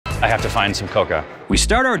I have to find some coca. We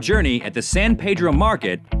start our journey at the San Pedro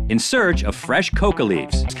market in search of fresh coca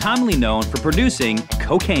leaves. It's commonly known for producing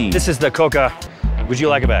cocaine. This is the coca. Would you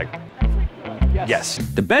like a bag? Yes.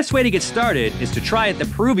 The best way to get started is to try it the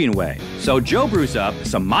Peruvian way. So Joe brews up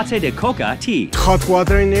some mate de coca tea. Hot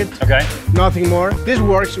water in it. Okay. Nothing more. This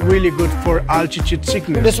works really good for altitude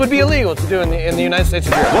sickness. This would be illegal to do in the United States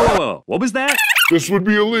of Europe. Whoa, whoa, whoa. What was that? This would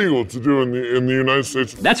be illegal to do in the United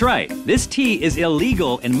States. That's right. This tea is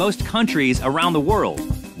illegal in most countries around the world.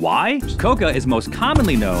 Why? Coca is most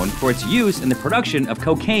commonly known for its use in the production of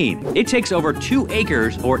cocaine. It takes over 2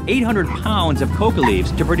 acres or 800 pounds of coca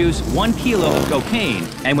leaves to produce 1 kilo of cocaine,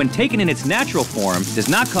 and when taken in its natural form, does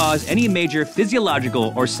not cause any major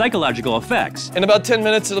physiological or psychological effects. In about 10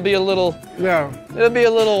 minutes, it'll be a little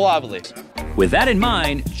wobbly. With that in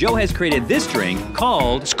mind, Joe has created this drink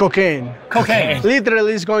called It's cocaine. Cocaine.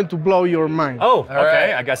 Literally, it's going to blow your mind. Oh,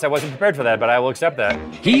 okay. I guess I wasn't prepared for that, but I will accept that.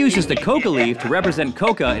 He uses the coca leaf to represent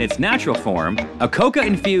coca in its natural form, a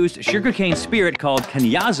coca-infused sugarcane spirit called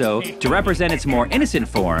cañazo to represent its more innocent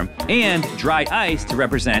form, and dry ice to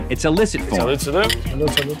represent its illicit form. Salud,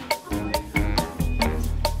 salud.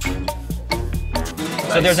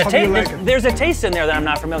 So there's a taste in there that I'm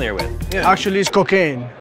not familiar with. Yeah. Actually, it's cocaine.